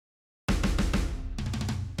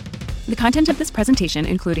The content of this presentation,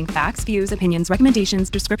 including facts, views, opinions, recommendations,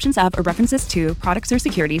 descriptions of, or references to products or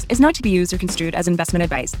securities, is not to be used or construed as investment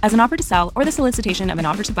advice, as an offer to sell, or the solicitation of an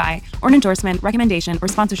offer to buy, or an endorsement, recommendation, or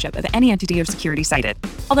sponsorship of any entity or security cited.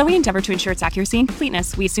 Although we endeavor to ensure its accuracy and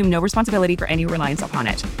completeness, we assume no responsibility for any reliance upon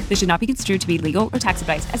it. This should not be construed to be legal or tax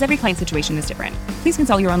advice, as every client situation is different. Please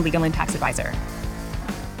consult your own legal and tax advisor.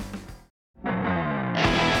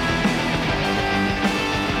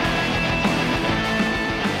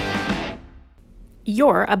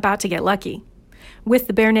 You're about to get lucky with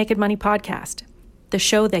the Bare Naked Money Podcast, the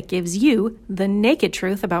show that gives you the naked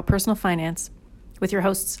truth about personal finance, with your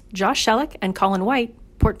hosts Josh Shellick and Colin White,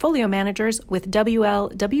 portfolio managers with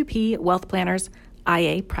WLWP Wealth Planners,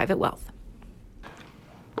 IA Private Wealth.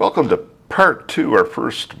 Welcome to part two, our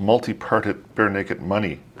first multi-parted Bare Naked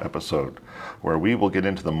Money episode, where we will get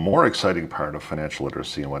into the more exciting part of financial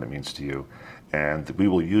literacy and what it means to you, and we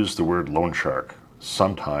will use the word loan shark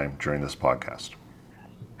sometime during this podcast.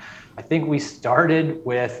 I think we started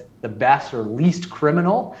with the best or least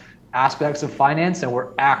criminal aspects of finance, and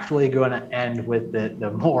we're actually going to end with the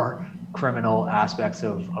more criminal aspects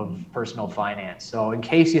of personal finance. So in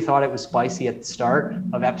case you thought it was spicy at the start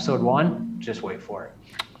of episode one, just wait for it.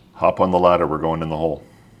 Hop on the ladder, we're going in the hole.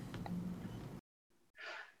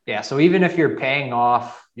 Yeah, so even if you're paying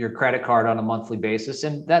off your credit card on a monthly basis,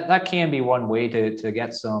 and that can be one way to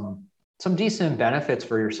get some decent benefits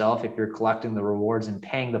for yourself if you're collecting the rewards and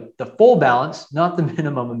paying the full balance, not the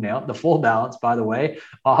minimum amount, the full balance, by the way,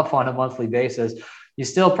 off on a monthly basis. You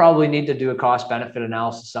still probably need to do a cost benefit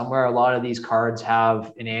analysis somewhere. A lot of these cards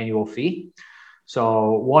have an annual fee.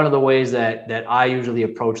 So one of the ways that I usually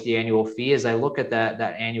approach the annual fee is I look at that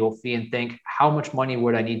annual fee and think, how much money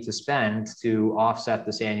would I need to spend to offset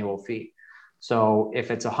this annual fee? So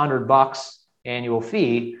if it's $100 annual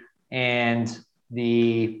fee and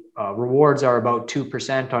the rewards are about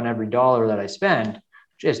 2% on every dollar that I spend,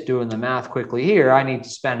 just doing the math quickly here, I need to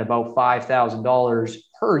spend about $5,000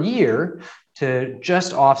 per year to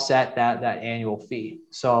just offset that annual fee.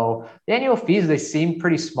 So the annual fees, they seem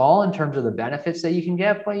pretty small in terms of the benefits that you can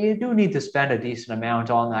get, but you do need to spend a decent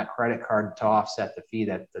amount on that credit card to offset the fee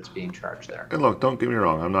that's being charged there. And look, don't get me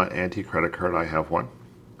wrong, I'm not anti-credit card. I have one.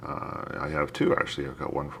 I have two, actually. I've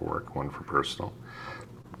got one for work, one for personal.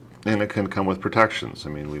 And it can come with protections. I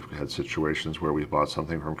mean, we've had situations where we've bought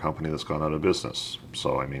something from a company that's gone out of business.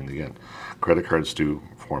 So, I mean, again, credit cards do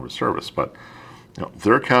form a service, but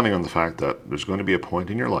they're counting on the fact that there's going to be a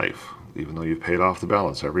point in your life, even though you've paid off the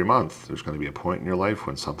balance every month, there's going to be a point in your life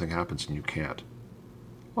when something happens and you can't.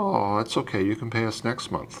 Oh, it's okay, you can pay us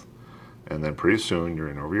next month. And then pretty soon you're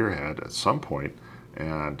in over your head at some point,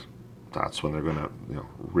 and that's when they're going to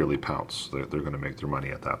really pounce. They're going to make their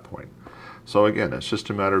money at that point. So again, it's just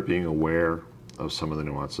a matter of being aware of some of the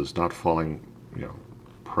nuances, not falling,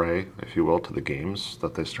 prey, if you will, to the games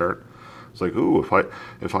that they start. It's like, ooh, if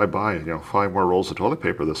I buy 5 more rolls of toilet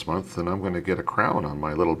paper this month, then I'm going to get a crown on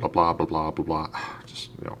my little blah blah blah blah blah blah. Just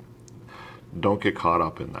don't get caught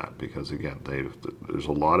up in that, because again, there's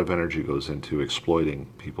a lot of energy goes into exploiting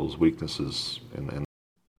people's weaknesses and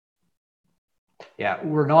Yeah,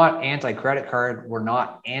 we're not anti-credit card. We're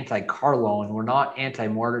not anti-car loan. We're not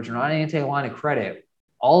anti-mortgage. We're not anti-line of credit.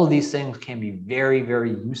 All of these things can be very,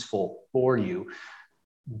 very useful for you,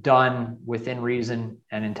 done within reason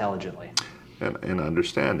and intelligently. And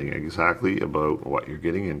understanding exactly about what you're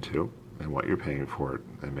getting into and what you're paying for it,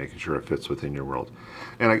 and making sure it fits within your world.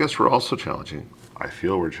 And I guess we're also challenging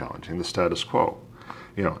the status quo.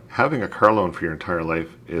 Having a car loan for your entire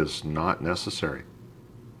life is not necessary.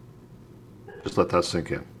 Just let that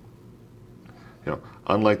sink in.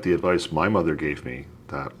 Unlike the advice my mother gave me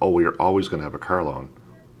that, we're always going to have a car loan,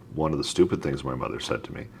 one of the stupid things my mother said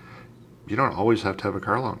to me, you don't always have to have a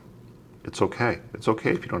car loan. It's okay. It's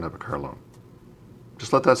okay if you don't have a car loan.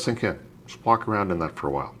 Just let that sink in. Just walk around in that for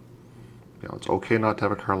a while. It's okay not to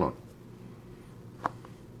have a car loan.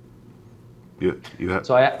 You have.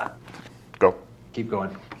 So go. Keep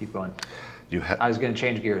going. I was going to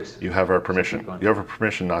change gears. You have our permission. You have our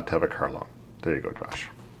permission not to have a car loan. There you go, Josh.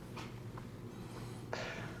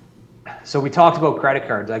 So we talked about credit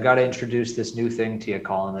cards. I got to introduce this new thing to you,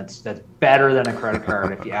 Colin. That's better than a credit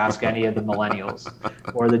card if you ask any of the millennials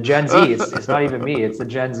or the Gen Z. It's not even me. It's the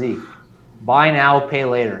Gen Z. Buy now, pay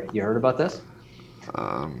later. You heard about this?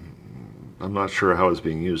 I'm not sure how it's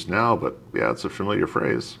being used now, but yeah, it's a familiar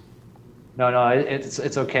phrase. No,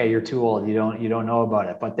 it's okay. You're too old. You don't know about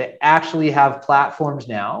it. But they actually have platforms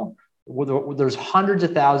now. There's hundreds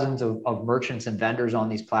of thousands of merchants and vendors on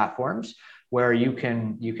these platforms where you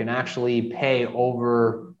can actually pay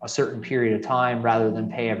over a certain period of time rather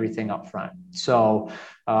than pay everything up front. So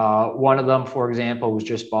one of them, for example, was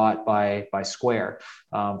just bought by Square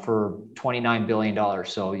for $29 billion.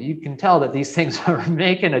 So you can tell that these things are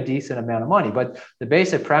making a decent amount of money. But the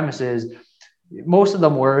basic premise is most of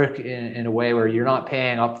them work in a way where you're not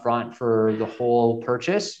paying upfront for the whole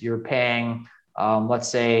purchase. You're paying, let's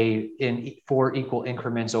say, in 4 equal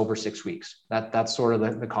increments over 6 weeks. That's sort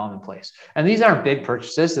of the commonplace. And these aren't big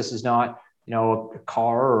purchases. This is not, a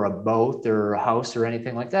car or a boat or a house or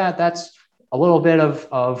anything like that. That's a little bit of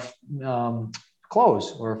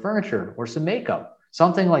clothes or furniture or some makeup,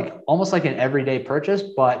 something like almost like an everyday purchase,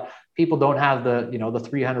 but people don't have the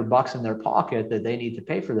 $300 in their pocket that they need to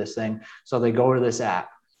pay for this thing. So they go to this app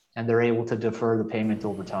and they're able to defer the payment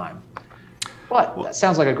over time. But that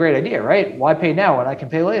sounds like a great idea, right? Why pay now when I can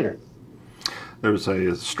pay later? There's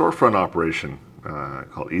a storefront operation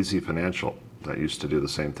called Easy Financial that used to do the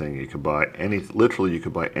same thing. You could buy literally you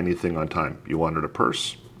could buy anything on time. You wanted a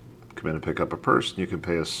purse, come in and pick up a purse, and you can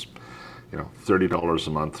pay us, $30 a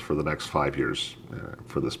month for the next 5 years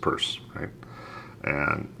for this purse, right?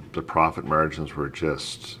 And the profit margins were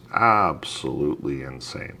just absolutely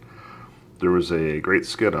insane. There was a great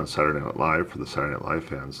skit on Saturday Night Live for the Saturday Night Live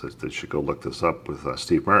fans that they should go look this up with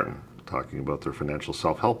Steve Martin talking about their financial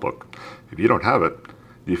self-help book. If you don't have it,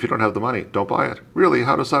 if you don't have the money, don't buy it. Really,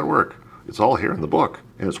 how does that work? It's all here in the book,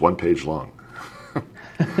 and it's 1 page long.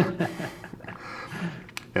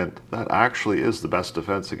 And that actually is the best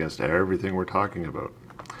defense against everything we're talking about.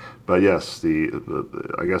 But yes,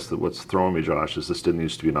 I guess what's throwing me, Josh, is this didn't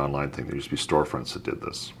used to be an online thing. There used to be storefronts that did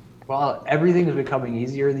this. Well, everything is becoming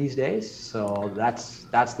easier these days, so that's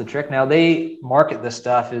the trick. Now they market this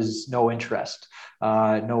stuff as no interest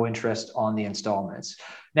on the installments.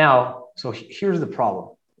 Now, so here's the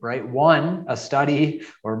problem, right? One, a study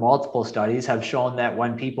or multiple studies have shown that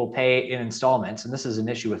when people pay in installments, and this is an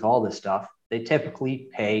issue with all this stuff, they typically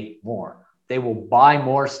pay more. They will buy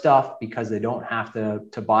more stuff because they don't have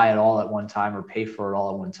to buy it all at one time or pay for it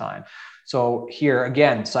all at one time. So here,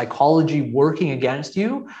 again, psychology working against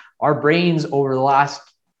you. Our brains over the last,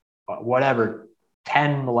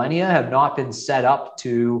 10 millennia have not been set up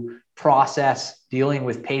to process dealing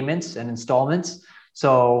with payments and installments.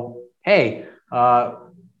 So, hey,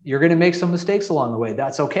 you're going to make some mistakes along the way.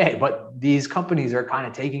 That's okay. But these companies are kind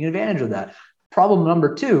of taking advantage of that. Problem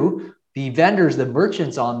number 2, the vendors, the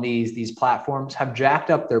merchants on these platforms have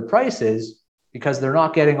jacked up their prices because they're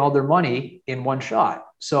not getting all their money in one shot.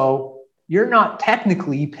 So you're not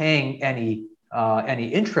technically paying any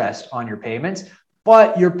interest on your payments,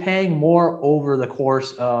 but you're paying more over the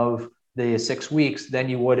course of the 6 weeks than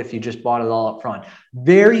you would if you just bought it all up front.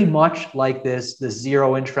 Very much like this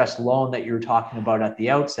zero interest loan that you were talking about at the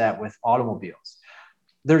outset with automobiles.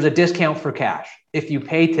 There's a discount for cash. If you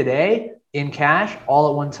pay today in cash all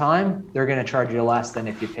at one time, they're going to charge you less than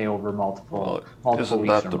if you pay over multiple weeks. Isn't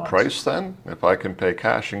that the price then? If I can pay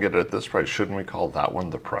cash and get it at this price, shouldn't we call that one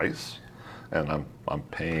the price? And I'm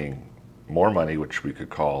paying more money, which we could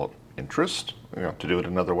call interest, to do it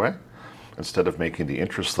another way, instead of making the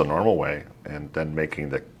interest the normal way and then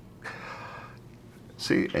making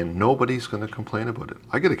and nobody's going to complain about it.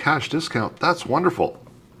 I get a cash discount. That's wonderful.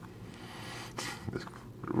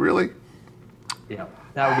 Really? Yeah,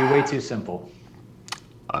 that would be way too simple.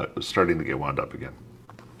 It's starting to get wound up again.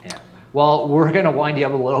 Yeah. Well, we're going to wind you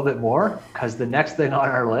up a little bit more because the next thing on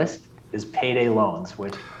our list is payday loans,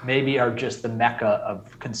 which maybe are just the mecca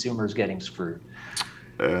of consumers getting screwed.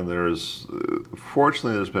 And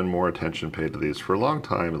fortunately, there's been more attention paid to these. For a long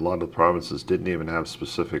time, a lot of provinces didn't even have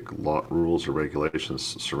specific rules or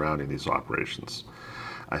regulations surrounding these operations.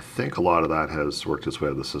 I think a lot of that has worked its way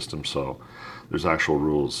out of the system, so there's actual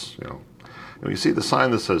rules. You see the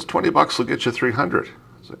sign that says $20 will get you 300.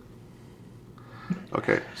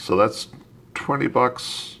 Okay, so that's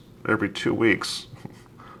 $20 every 2 weeks.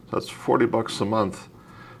 That's $40 a month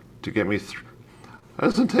to get me through. It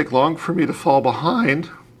doesn't take long for me to fall behind.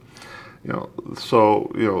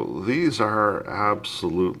 So these are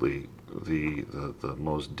absolutely the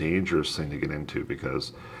most dangerous thing to get into,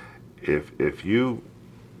 because if you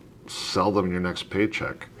sell them in your next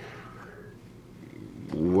paycheck,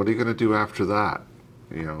 what are you going to do after that?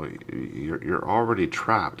 You're already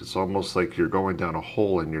trapped. It's almost like you're going down a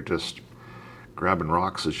hole and you're just grabbing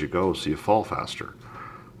rocks as you go, so you fall faster.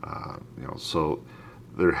 So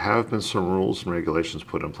there have been some rules and regulations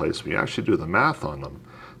put in place. When you actually do the math on them,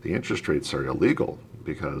 the interest rates are illegal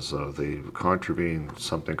because they contravene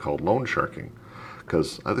something called loan sharking.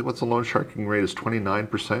 Because I think what's the loan sharking rate is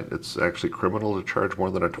 29%. It's actually criminal to charge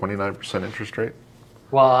more than a 29% interest rate.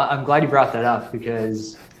 Well, I'm glad you brought that up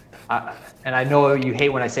because and I know you hate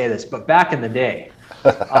when I say this, but back in the day,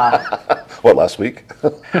 What, last week?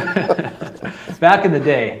 back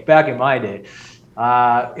in my day,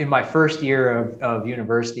 in my first year of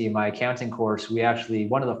university, in my accounting course,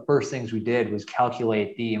 one of the first things we did was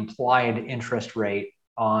calculate the implied interest rate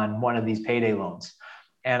on one of these payday loans.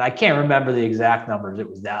 And I can't remember the exact numbers. It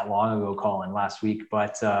was that long ago, Colin, last week,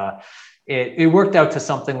 but it worked out to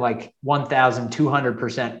something like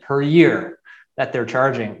 1,200% per year that they're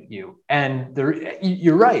charging you. And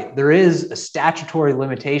you're right, there is a statutory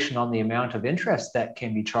limitation on the amount of interest that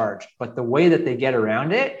can be charged. But the way that they get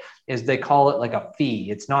around it is they call it like a fee.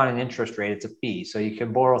 It's not an interest rate, it's a fee. So you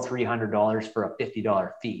can borrow $300 for a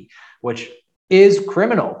 $50 fee, which is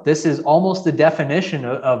criminal. This is almost the definition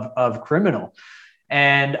of criminal.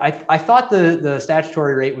 And I thought the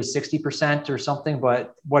statutory rate was 60% or something,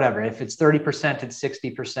 but whatever. If it's 30%, it's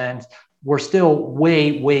 60%. We're still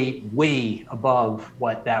way, way, way above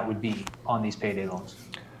what that would be on these payday loans.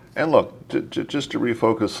 And look, just to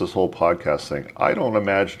refocus this whole podcast thing, I don't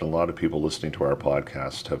imagine a lot of people listening to our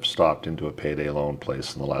podcast have stopped into a payday loan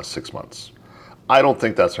place in the last 6 months. I don't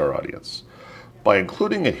think that's our audience. By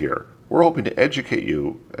including it here, we're hoping to educate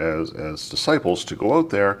you as disciples to go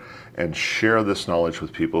out there and share this knowledge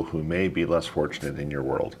with people who may be less fortunate in your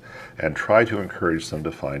world and try to encourage them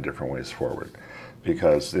to find different ways forward.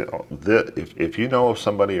 Because if you know of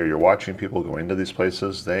somebody or you're watching people go into these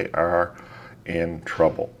places, they are in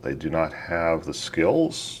trouble. They do not have the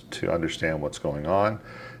skills to understand what's going on,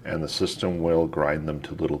 and the system will grind them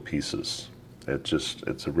to little pieces.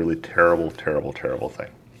 It's a really terrible, terrible, terrible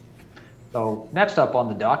thing. So next up on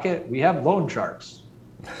the docket, we have loan sharks.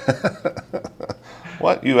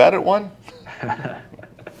 What? You added one?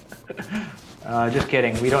 Just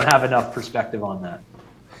kidding. We don't have enough perspective on that.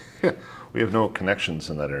 Yeah, we have no connections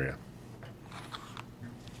in that area.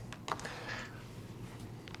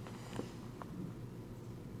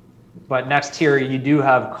 But next here, you do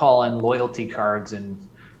have call-in loyalty cards, and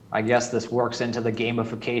I guess this works into the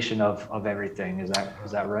gamification of everything. Is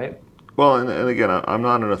that right? Well, and again, I'm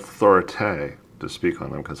not an authority to speak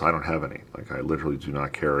on them because I don't have any. Like, I literally do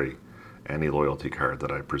not carry any loyalty card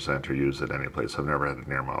that I present or use at any place. I've never had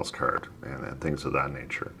an Air Miles card and things of that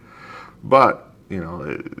nature. But,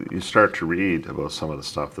 you start to read about some of the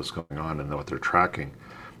stuff that's going on and what they're tracking.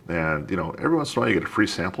 And, every once in a while you get a free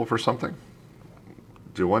sample for something.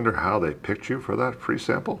 Do you wonder how they picked you for that free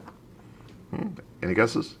sample? Any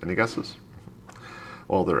guesses? Any guesses?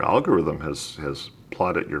 Well, their algorithm has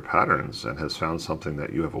plotted your patterns and has found something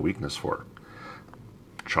that you have a weakness for.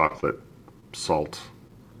 Chocolate, salt,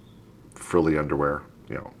 frilly underwear,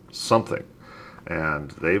 something.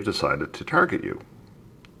 And they've decided to target you.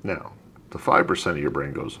 Now, the 5% of your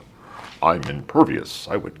brain goes, I'm impervious.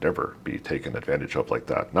 I would never be taken advantage of like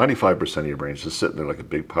that. 95% of your brain is just sitting there like a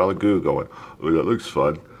big pile of goo going, oh, that looks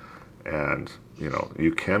fun. And,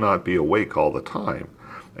 you cannot be awake all the time.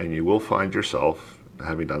 And you will find yourself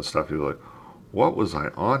having done stuff, you're like, what was I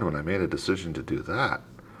on when I made a decision to do that?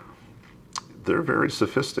 They're very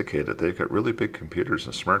sophisticated. They've got really big computers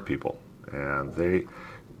and smart people. And they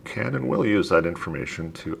can and will use that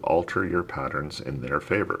information to alter your patterns in their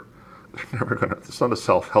favor. They're never going to, it's not a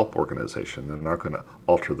self-help organization. They're not going to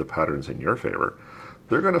alter the patterns in your favor.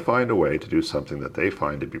 They're going to find a way to do something that they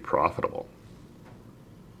find to be profitable.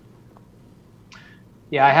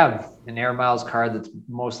 Yeah, I have an Air Miles card that's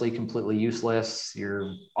mostly completely useless.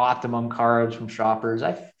 Your Optimum cards from Shoppers,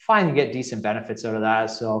 I find you get decent benefits out of that.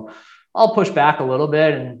 So I'll push back a little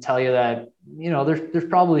bit and tell you that, there's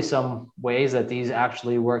probably some ways that these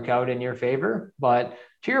actually work out in your favor. But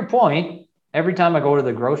to your point, every time I go to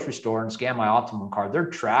the grocery store and scan my Optimum card, they're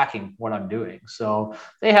tracking what I'm doing. So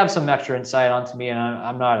they have some extra insight onto me, and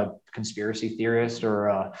I'm not a conspiracy theorist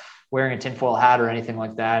or wearing a tinfoil hat or anything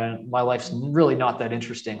like that. And my life's really not that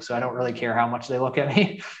interesting. So I don't really care how much they look at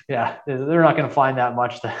me. Yeah, they're not going to find that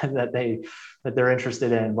much that they're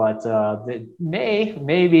interested in. But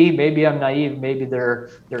maybe I'm naive. Maybe they're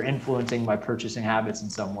influencing my purchasing habits in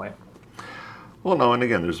some way. Well, no, and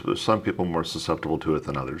again, there's some people more susceptible to it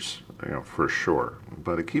than others, for sure.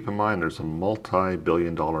 But keep in mind, there's a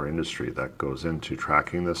multi-billion-dollar industry that goes into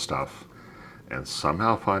tracking this stuff and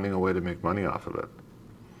somehow finding a way to make money off of it.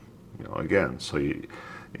 Again, so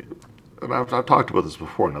and I've talked about this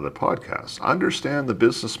before in other podcasts. Understand the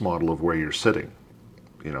business model of where you're sitting.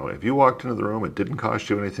 If you walked into the room, it didn't cost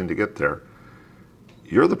you anything to get there.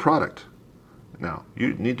 You're the product. Now,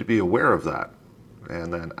 you need to be aware of that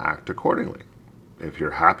and then act accordingly. If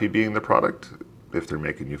you're happy being the product, if they're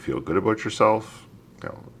making you feel good about yourself,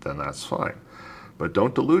 then that's fine. But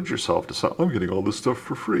don't delude yourself to say, I'm getting all this stuff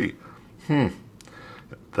for free.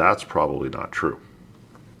 That's probably not true.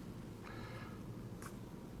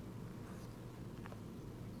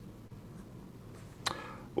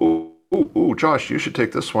 Josh, you should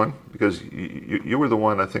take this one because you were the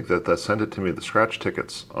one, I think, that sent it to me, the scratch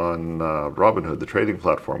tickets on Robinhood, the trading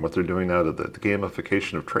platform, what they're doing now to the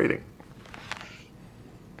gamification of trading.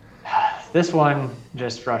 This one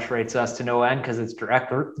just frustrates us to no end because it's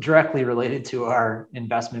directly related to our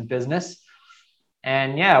investment business.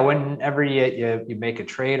 And yeah, whenever you make a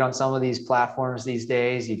trade on some of these platforms these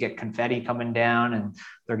days, you get confetti coming down and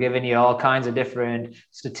they're giving you all kinds of different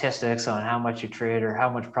statistics on how much you trade or how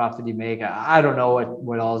much profit you make. I don't know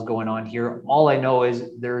what all is going on here. All I know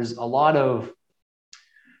is there's a lot of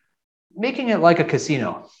making it like a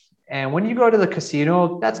casino. And when you go to the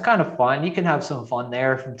casino, that's kind of fun. You can have some fun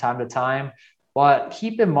there from time to time, but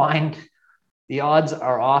keep in mind, the odds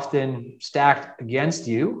are often stacked against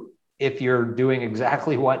you if you're doing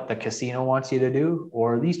exactly what the casino wants you to do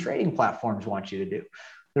or these trading platforms want you to do.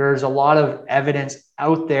 There's a lot of evidence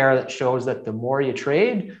out there that shows that the more you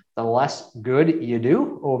trade, the less good you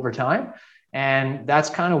do over time. And that's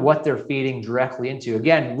kind of what they're feeding directly into.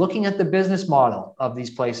 Again, looking at the business model of these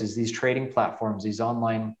places, these trading platforms, these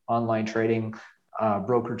online trading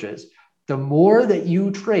brokerages, the more that you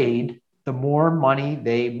trade, the more money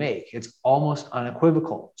they make. It's almost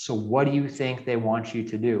unequivocal. So what do you think they want you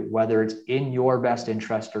to do, whether it's in your best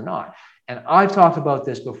interest or not? And I've talked about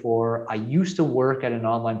this before. I used to work at an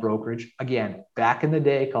online brokerage, again, back in the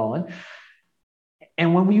day, Colin.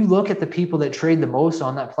 And when you look at the people that trade the most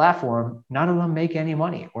on that platform, none of them make any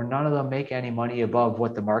money, or none of them make any money above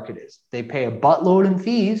what the market is. They pay a buttload in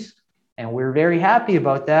fees, and we're very happy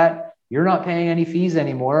about that. You're not paying any fees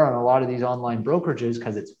anymore on a lot of these online brokerages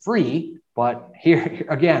because it's free. But here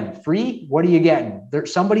again, free, what are you getting?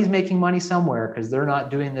 Somebody's making money somewhere because they're not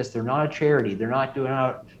doing this. They're not a charity. They're not doing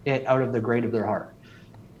it out of the great of their heart.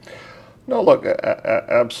 No, look,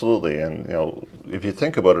 absolutely. And, if you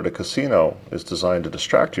think about it, a casino is designed to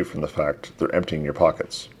distract you from the fact they're emptying your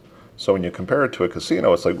pockets. So when you compare it to a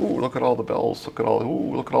casino, it's like, ooh, look at all the bells, look at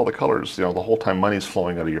all the colors. The whole time money's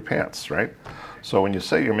flowing out of your pants, right? So when you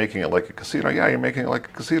say you're making it like a casino, yeah, you're making it like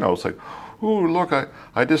a casino. It's like, ooh, look,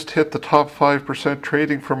 I just hit the top 5%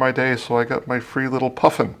 trading for my day, so I got my free little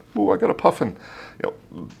puffin. Ooh, I got a puffin.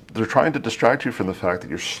 They're trying to distract you from the fact that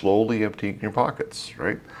you're slowly emptying your pockets,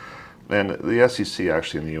 right? And the SEC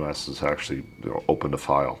actually in the U.S. has actually opened a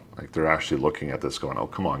file. Like they're actually looking at this, going, "Oh,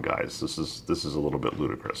 come on, guys, this is a little bit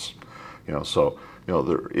ludicrous." So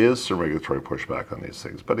there is some regulatory pushback on these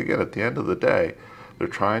things. But again, at the end of the day, they're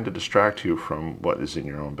trying to distract you from what is in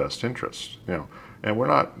your own best interest. And we're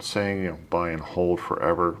not saying buy and hold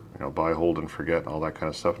forever. Buy, hold, and forget, and all that kind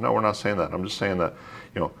of stuff. No, we're not saying that. I'm just saying that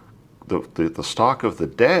the stock of the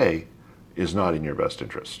day is not in your best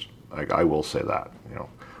interest. I will say that.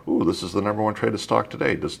 Ooh, this is the number one traded stock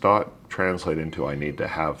today, does not translate into I need to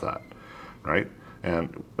have that, right?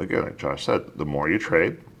 And again, like Josh said, the more you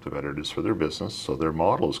trade, the better it is for their business. So their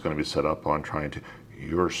model is going to be set up on trying to,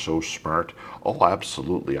 you're so smart. Oh,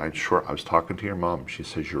 absolutely. I'm sure. I was talking to your mom. She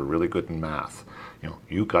says you're really good in math.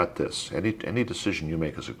 You got this. Any decision you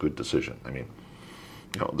make is a good decision. I mean,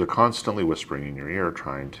 they're constantly whispering in your ear,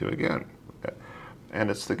 trying to, again, and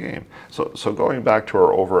it's the game. So going back to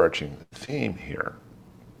our overarching theme here,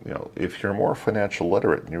 if you're more financial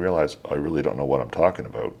literate and you realize, I really don't know what I'm talking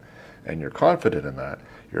about, and you're confident in that,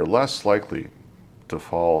 you're less likely to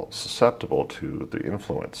fall susceptible to the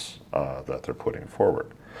influence that they're putting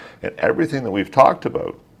forward. And everything that we've talked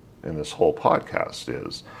about in this whole podcast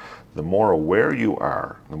is the more aware you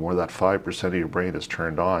are, the more that 5% of your brain is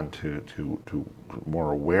turned on to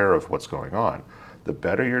more aware of what's going on, the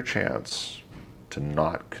better your chance to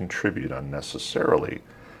not contribute unnecessarily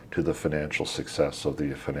to the financial success of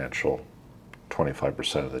the financial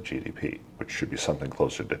 25% of the GDP, which should be something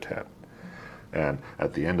closer to 10. And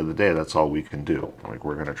at the end of the day, that's all we can do. Like,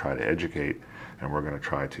 we're going to try to educate, and we're going to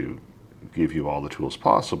try to give you all the tools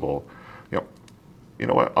possible. You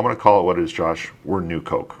know what? I'm going to call it what it is, Josh. We're New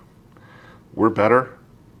Coke. We're better.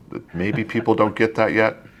 Maybe people don't get that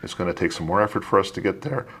yet. It's going to take some more effort for us to get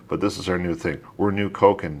there, but this is our new thing. We're New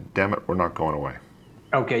Coke, and damn it, we're not going away.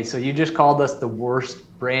 Okay, so you just called us the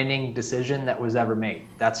worst branding decision that was ever made.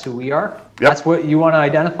 That's who we are? Yep. That's what you want to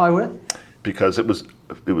identify with? Because it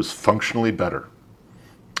was functionally better.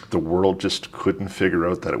 The world just couldn't figure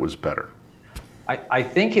out that it was better. I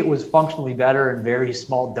think it was functionally better in very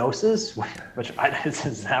small doses, which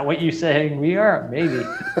is that what you're saying we are? Maybe.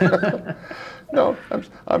 No,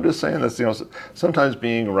 I'm just saying this. Sometimes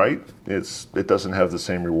being right, it doesn't have the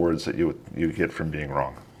same rewards that you get from being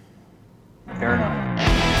wrong. Fair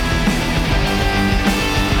enough.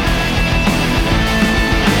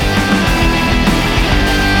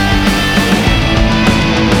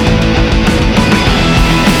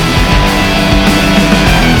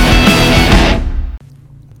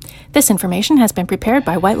 This information has been prepared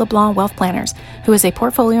by White LeBlanc Wealth Planners, who is a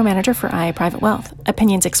portfolio manager for IA Private Wealth.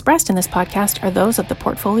 Opinions expressed in this podcast are those of the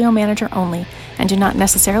portfolio manager only and do not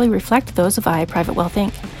necessarily reflect those of IA Private Wealth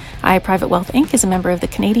Inc. IA Private Wealth Inc. is a member of the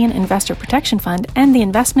Canadian Investor Protection Fund and the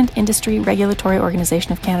Investment Industry Regulatory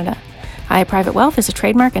Organization of Canada. IA Private Wealth is a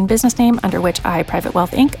trademark and business name under which IA Private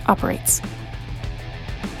Wealth Inc. operates.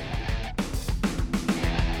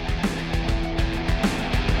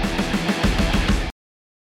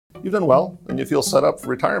 You've done well and you feel set up for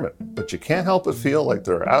retirement, but you can't help but feel like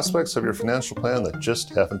there are aspects of your financial plan that just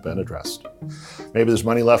haven't been addressed. Maybe there's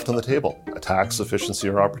money left on the table, a tax efficiency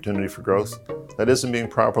or opportunity for growth that isn't being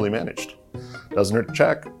properly managed. Doesn't hurt to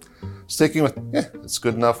check. Sticking with, it's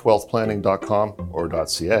good enough wealthplanning.com or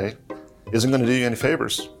 .ca isn't going to do you any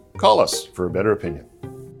favors. Call us for a better opinion.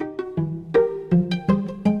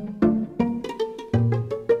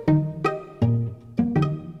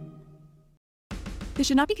 This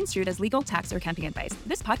should not be construed as legal, tax, or accounting advice.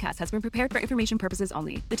 This podcast has been prepared for information purposes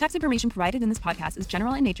only. The tax information provided in this podcast is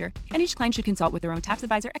general in nature, and each client should consult with their own tax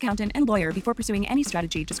advisor, accountant, and lawyer before pursuing any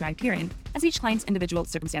strategy described herein, as each client's individual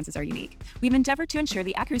circumstances are unique. We've endeavored to ensure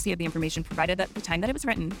the accuracy of the information provided at the time that it was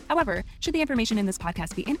written. However, should the information in this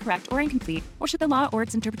podcast be incorrect or incomplete, or should the law or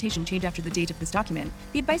its interpretation change after the date of this document,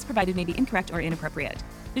 the advice provided may be incorrect or inappropriate.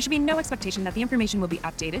 There should be no expectation that the information will be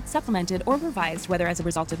updated, supplemented, or revised, whether as a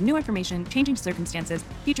result of new information, changing circumstances,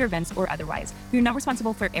 future events, or otherwise. We are not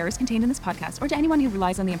responsible for errors contained in this podcast or to anyone who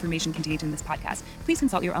relies on the information contained in this podcast. Please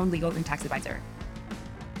consult your own legal and tax advisor.